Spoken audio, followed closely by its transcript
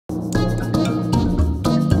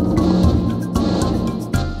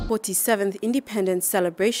47th Independence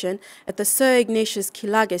celebration at the Sir Ignatius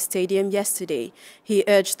Kilage Stadium yesterday. He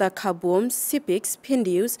urged the Kabwums, Sepiks,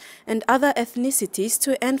 Pindius, and other ethnicities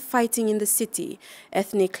to end fighting in the city.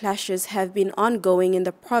 Ethnic clashes have been ongoing in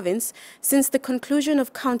the province since the conclusion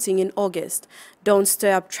of counting in August. Don't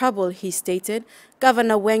stir up trouble, he stated.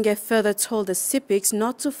 Governor Wenge further told the Sepiks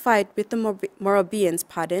not to fight with the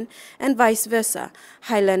Morobeans, and vice versa.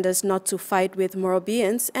 Highlanders not to fight with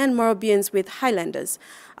Morobeans and Morobeans with Highlanders.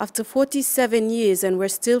 After 47 years and we're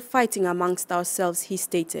still fighting amongst ourselves, he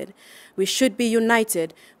stated. We should be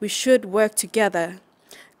united. We should work together.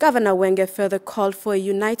 Governor Wenge further called for a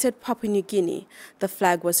united Papua New Guinea. The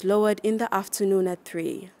flag was lowered in the afternoon at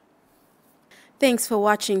 3. Thanks for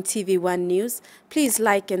watching TVWAN News. Please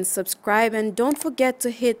like and subscribe, and don't forget to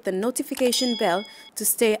hit the notification bell to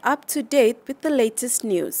stay up to date with the latest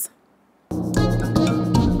news.